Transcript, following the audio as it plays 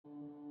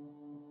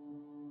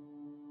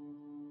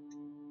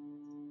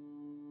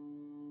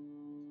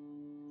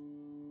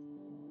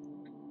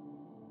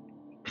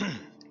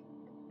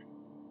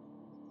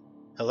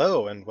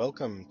Hello and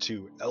welcome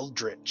to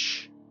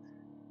Eldritch.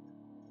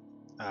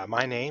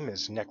 My name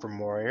is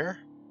Necromorrior,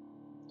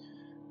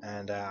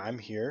 and I'm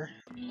here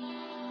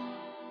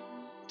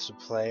to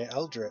play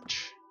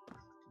Eldritch,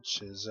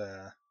 which is,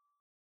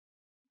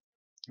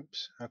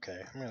 oops,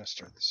 okay, I'm gonna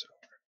start this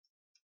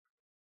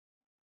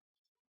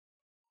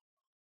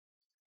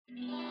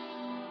over.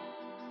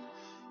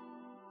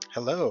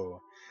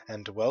 Hello,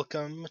 and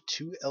welcome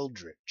to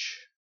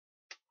Eldritch.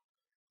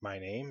 My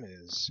name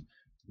is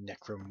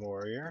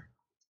Necromorrior,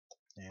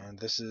 and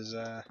this is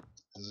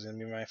gonna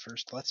be my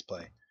first Let's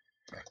Play.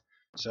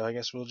 So I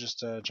guess we'll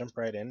just jump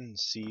right in and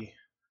see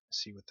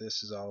what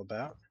this is all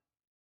about.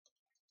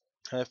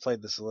 I've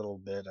played this a little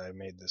bit. I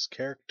made this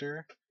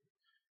character,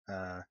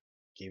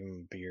 gave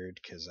him a beard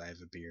because I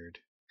have a beard.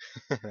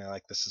 I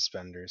like the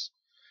suspenders.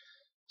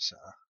 So,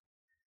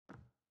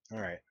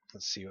 alright,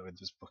 let's see what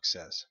this book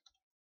says.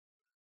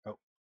 Oh,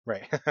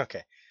 right,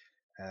 okay.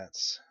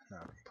 That's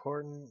not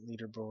important.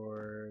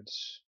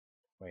 Leaderboards.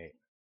 Wait.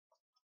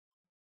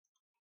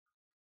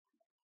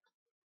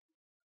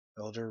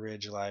 Elder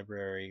Ridge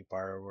Library,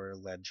 Borrower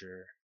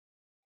Ledger.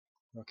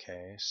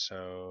 Okay,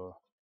 so...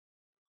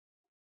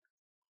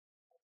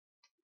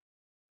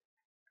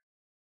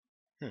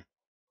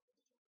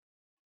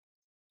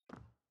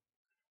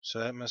 So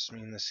that must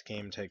mean this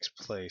game takes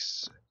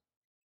place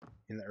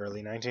in the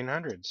early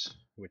 1900s,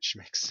 which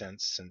makes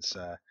sense since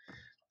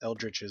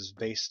Eldritch is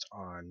based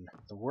on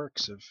the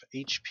works of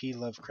H.P.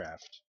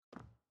 Lovecraft,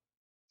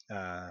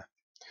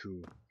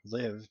 who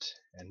lived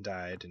and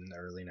died in the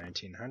early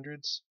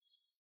 1900s.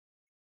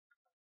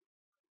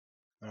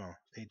 Oh,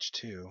 page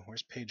 2.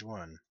 Where's page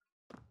 1?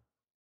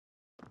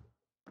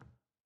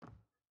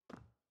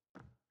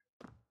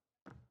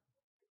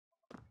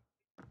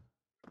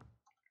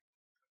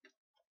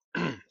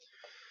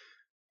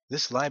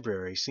 This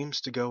library seems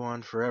to go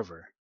on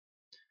forever.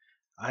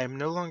 I am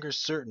no longer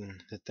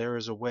certain that there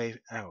is a way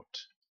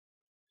out.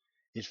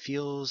 It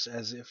feels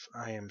as if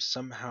I am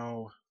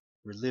somehow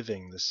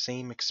reliving the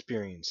same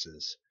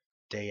experiences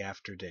day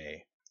after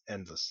day,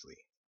 endlessly.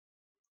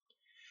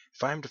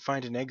 If I am to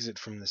find an exit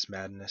from this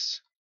madness,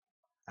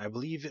 I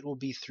believe it will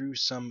be through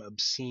some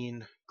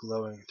obscene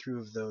glowing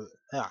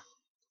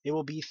it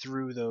will be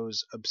through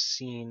those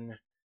obscene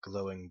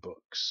glowing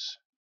books.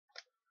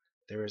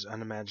 There is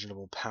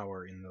unimaginable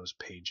power in those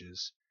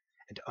pages,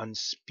 and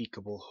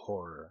unspeakable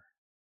horror.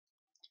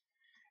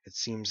 It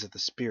seems that the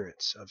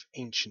spirits of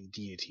ancient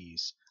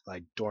deities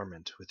lie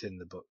dormant within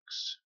the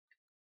books,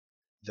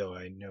 though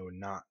I know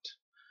not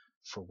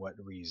for what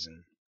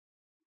reason.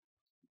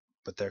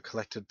 But their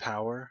collected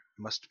power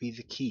must be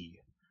the key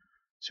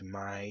to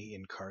my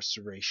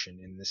incarceration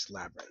in this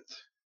labyrinth.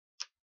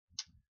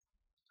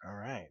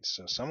 Alright,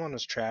 so someone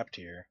was trapped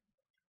here.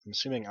 I'm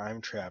assuming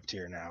I'm trapped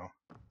here now.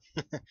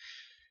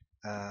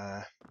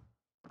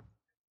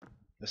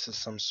 This is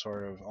some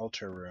sort of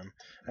altar room.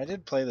 I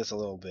did play this a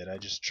little bit. I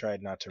just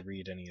tried not to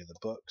read any of the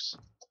books.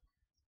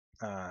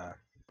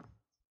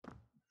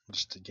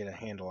 Just to get a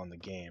handle on the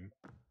game.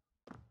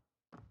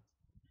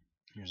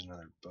 Here's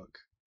another book.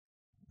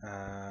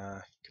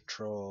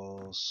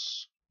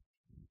 Controls.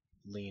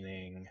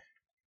 Leaning.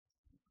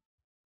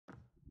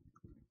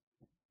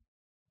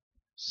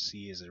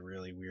 C is a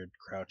really weird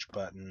crouch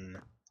button.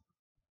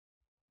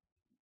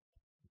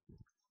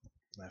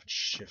 Left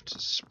shift to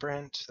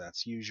sprint,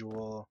 that's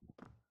usual.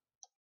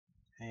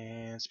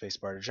 And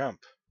spacebar to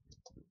jump.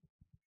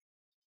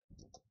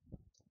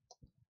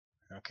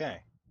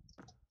 Okay.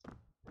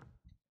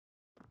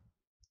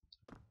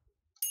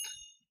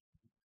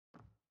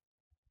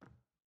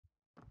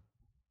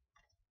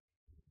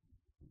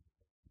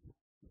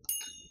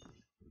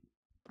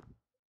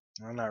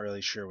 I'm not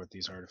really sure what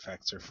these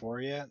artifacts are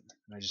for yet.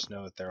 I just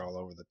know that they're all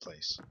over the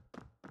place.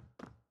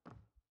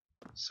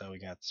 So we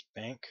got this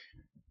bank.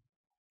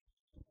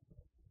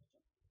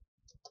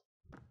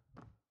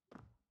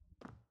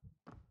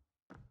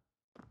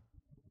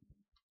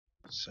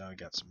 So I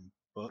got some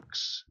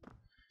books.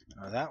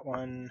 That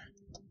one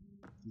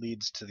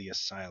leads to the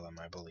asylum,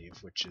 I believe,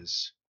 which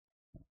is...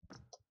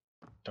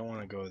 Don't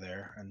want to go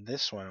there. And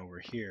this one over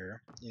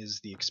here is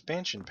the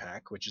expansion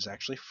pack, which is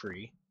actually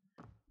free,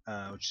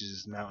 which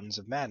is Mountains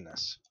of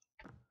Madness,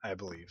 I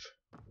believe.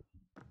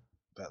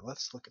 But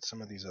let's look at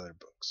some of these other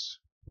books.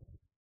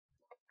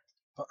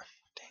 Oh,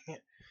 dang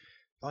it.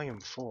 Volume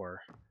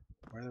 4.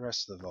 Where are the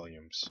rest of the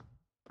volumes?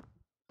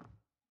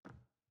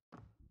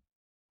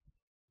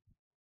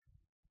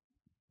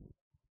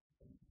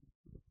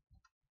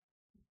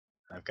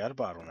 I've got a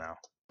bottle now.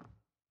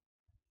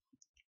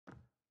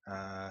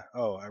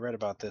 Oh, I read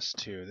about this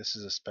too. This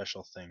is a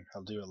special thing.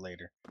 I'll do it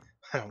later.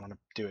 I don't want to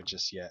do it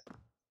just yet.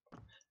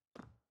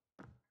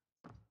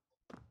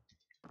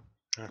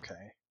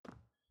 Okay.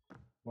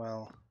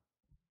 Well,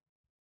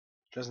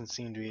 doesn't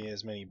seem to be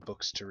as many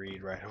books to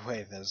read right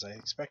away as I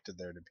expected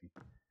there to be.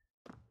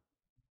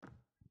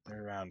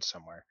 They're around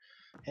somewhere.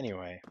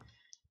 Anyway,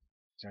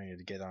 so I need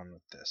to get on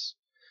with this.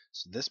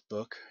 So this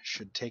book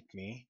should take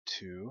me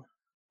to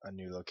a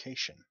new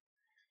location,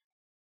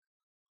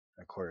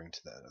 according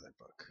to that other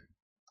book.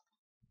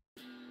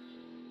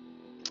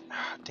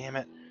 Ah, damn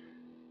it.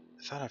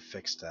 I thought I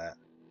fixed that.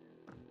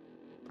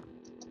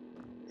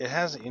 It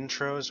has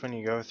intros when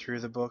you go through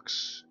the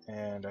books,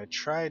 and I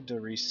tried to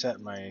reset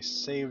my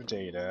save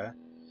data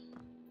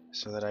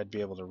so that I'd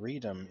be able to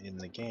read them in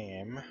the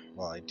game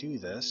while I do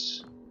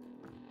this.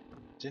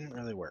 Didn't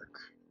really work.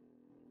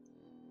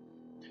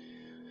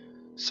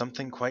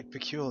 Something quite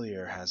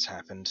peculiar has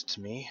happened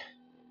to me.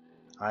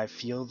 I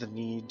feel the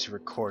need to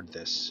record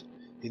this,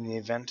 in the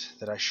event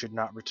that I should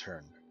not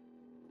return.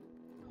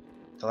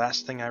 The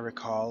last thing I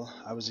recall,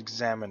 I was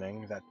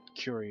examining that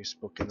curious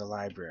book in the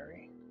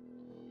library.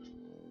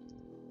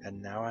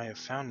 And now I have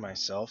found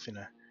myself in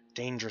a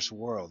dangerous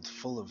world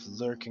full of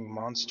lurking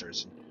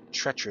monsters and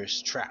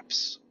treacherous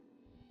traps.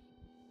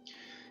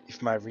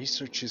 If my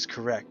research is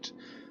correct,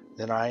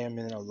 then I am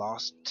in a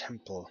lost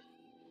temple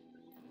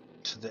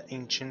to the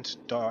ancient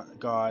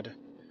god.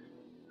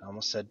 I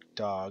almost said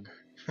dog.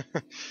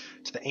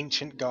 To the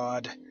ancient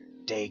god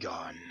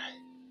Dagon.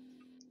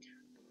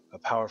 A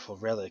powerful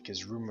relic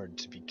is rumored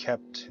to be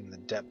kept in the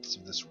depths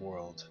of this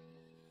world.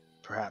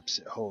 Perhaps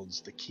it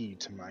holds the key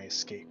to my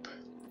escape.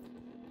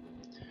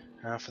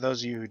 For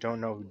those of you who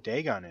don't know who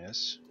Dagon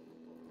is,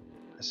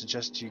 I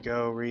suggest you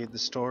go read the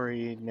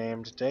story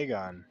named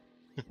Dagon.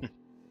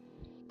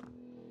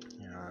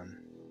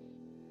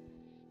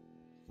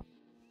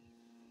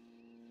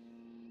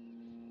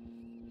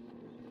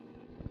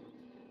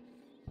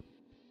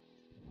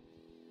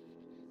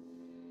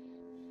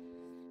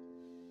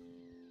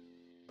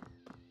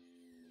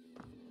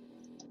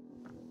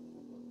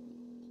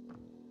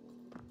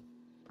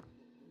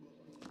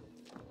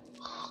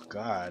 Oh,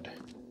 God.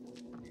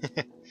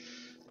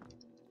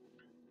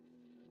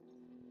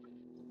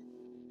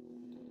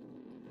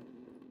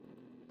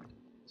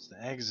 So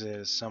the exit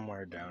is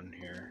somewhere down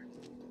here.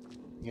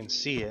 You can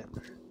see it,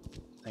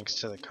 thanks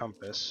to the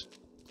compass.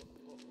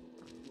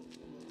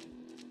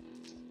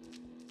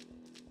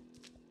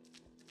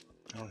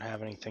 I don't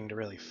have anything to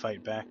really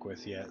fight back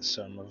with yet,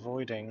 so I'm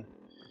avoiding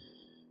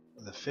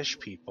the fish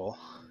people.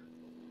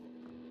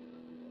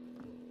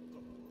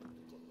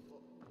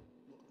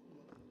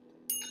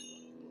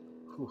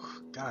 Whew,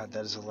 God,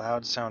 that is a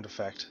loud sound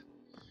effect.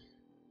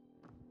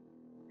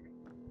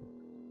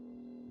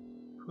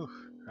 Whew,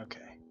 okay.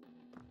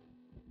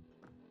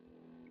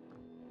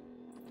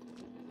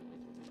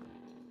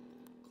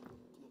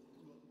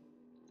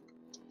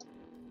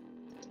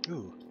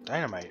 Ooh,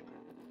 dynamite.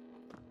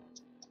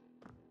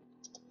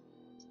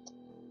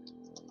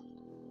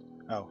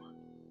 Oh.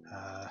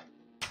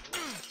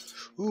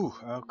 Ooh,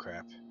 oh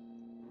crap.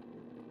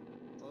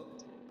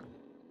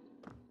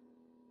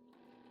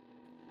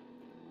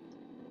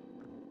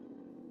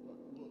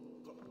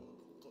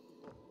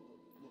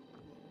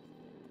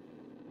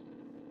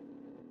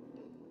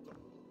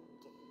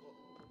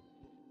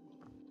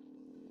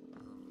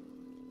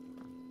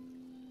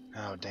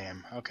 Oh,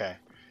 damn. Okay.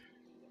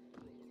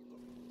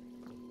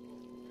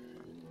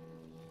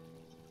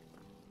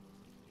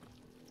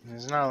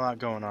 There's not a lot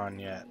going on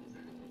yet,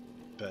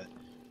 but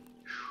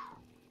whew,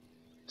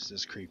 this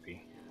is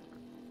creepy.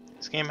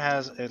 This game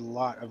has a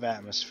lot of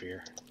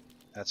atmosphere,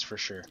 that's for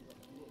sure.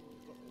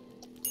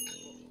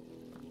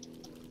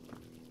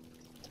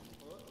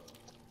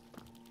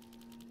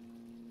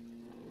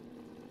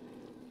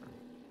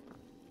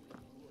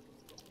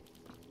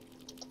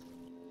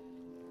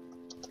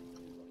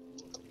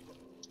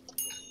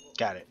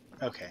 Got it.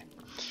 Okay.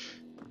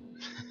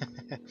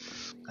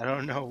 I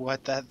don't know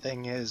what that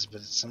thing is,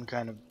 but it's some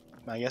kind of...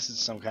 I guess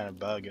it's some kind of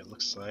bug, it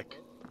looks like.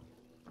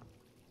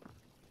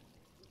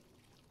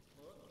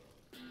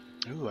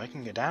 Ooh, I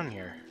can get down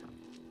here.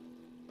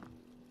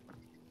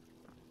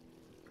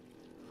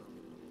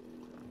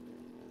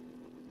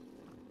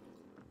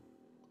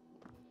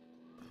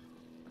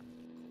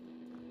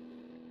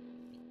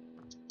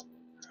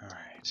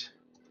 Alright.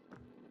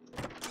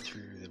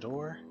 Through the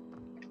door.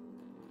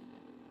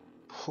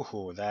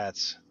 Ooh,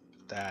 that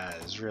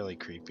is really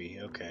creepy.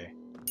 Okay.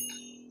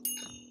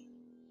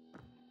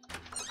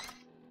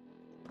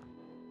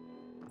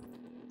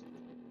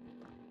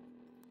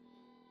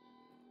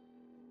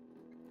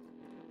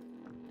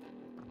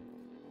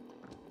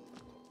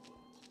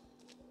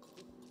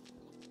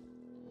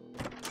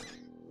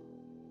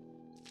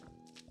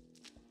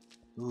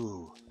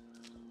 Ooh.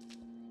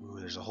 Ooh,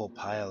 there's a whole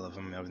pile of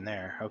them in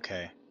there.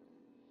 Okay.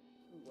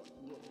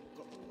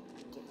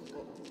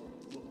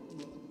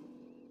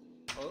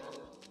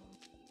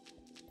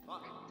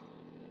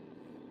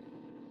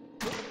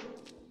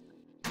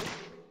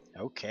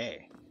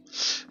 Okay.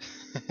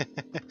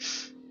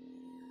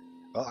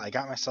 Well, I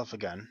got myself a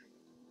gun,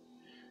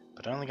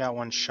 but I only got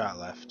one shot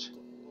left.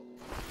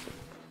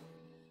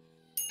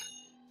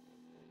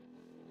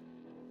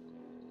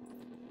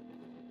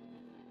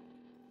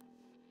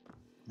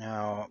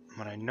 Now,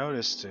 what I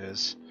noticed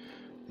is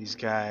these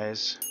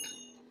guys,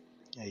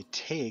 they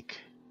take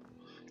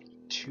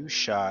 2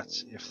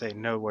 shots if they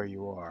know where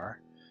you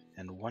are,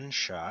 and 1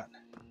 shot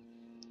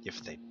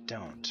if they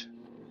don't.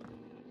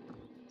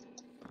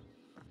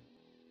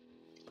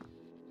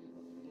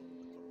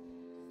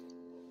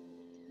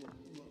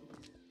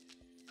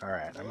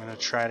 Alright, I'm gonna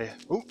try to...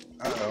 Ooh!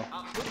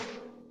 Uh-oh.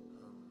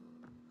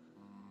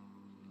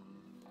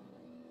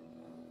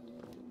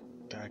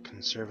 Gotta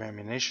conserve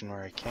ammunition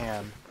where I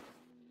can.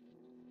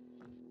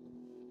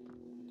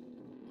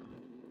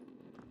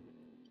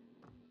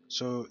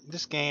 So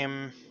this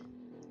game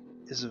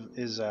is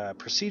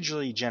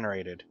procedurally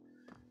generated.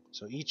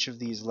 So each of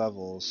these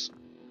levels,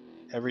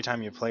 every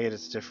time you play it,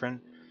 it's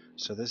different.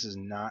 So this is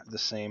not the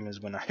same as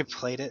when I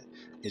played it.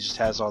 It just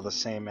has all the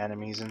same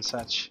enemies and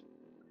such,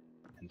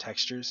 and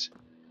textures.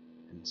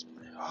 And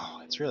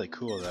it's really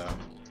cool though.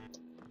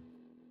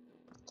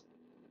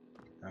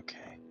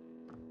 Okay.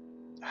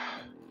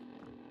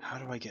 How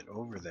do I get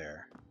over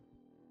there?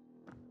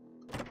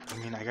 I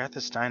mean, I got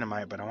this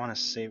dynamite, but I want to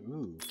save...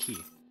 Ooh, key.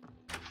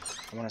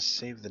 I want to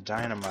save the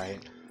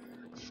dynamite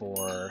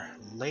for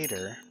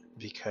later,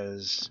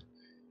 because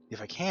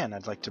if I can,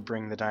 I'd like to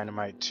bring the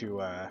dynamite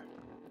to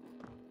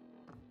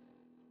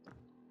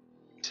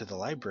the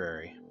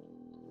library.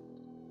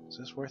 Is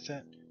this worth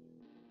it?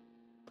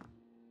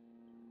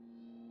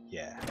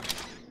 Yeah.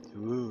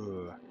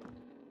 Ooh.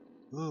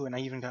 Ooh, and I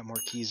even got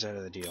more keys out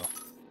of the deal.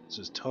 This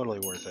is totally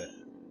worth it.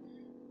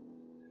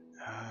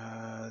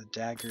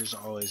 Dagger's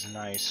always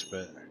nice,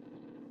 but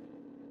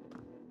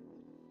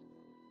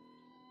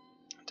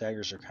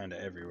daggers are kind of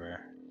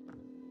everywhere.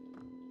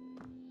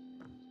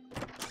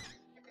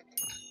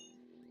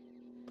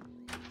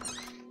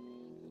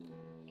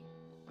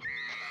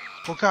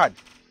 Oh god!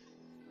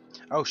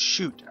 Oh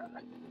shoot!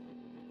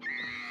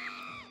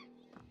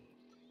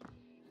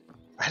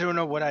 I don't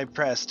know what I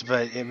pressed,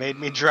 but it made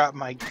me drop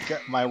my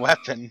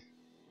weapon.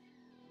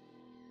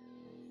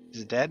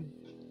 Is it dead?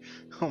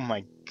 Oh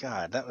my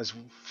god, that was...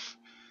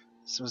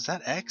 So was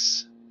that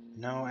X?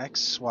 No,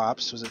 X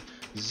swaps. Was it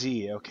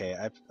Z? Okay,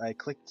 I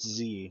clicked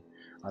Z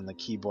on the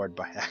keyboard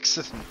by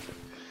accident,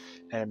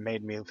 and it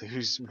made me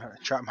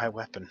drop my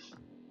weapon.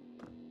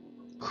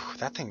 Whew,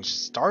 that thing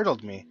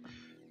startled me.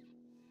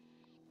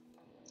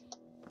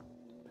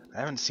 I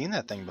haven't seen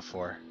that thing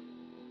before.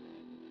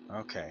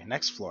 Okay,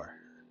 next floor.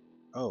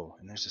 Oh,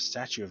 and there's a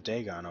statue of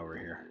Dagon over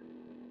here.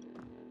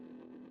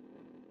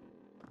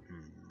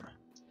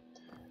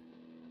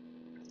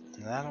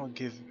 That'll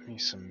give me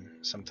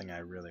something I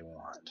really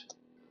want.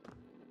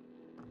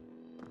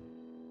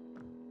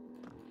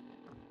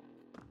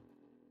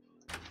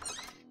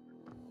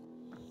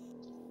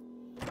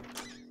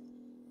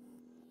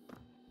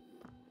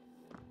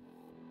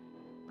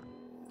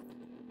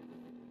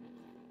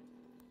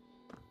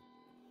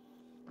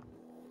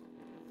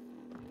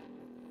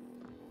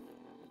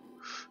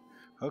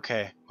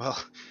 Okay, well,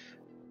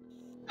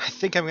 I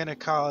think I'm gonna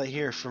call it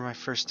here for my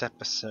first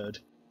episode.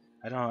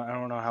 I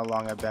don't know how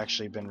long I've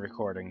actually been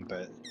recording,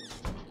 but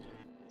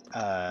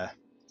the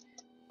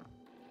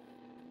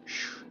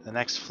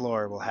next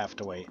floor will have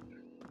to wait.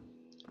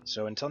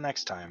 So until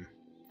next time,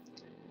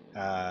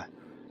 I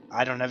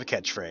don't have a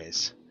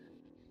catchphrase.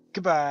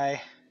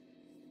 Goodbye.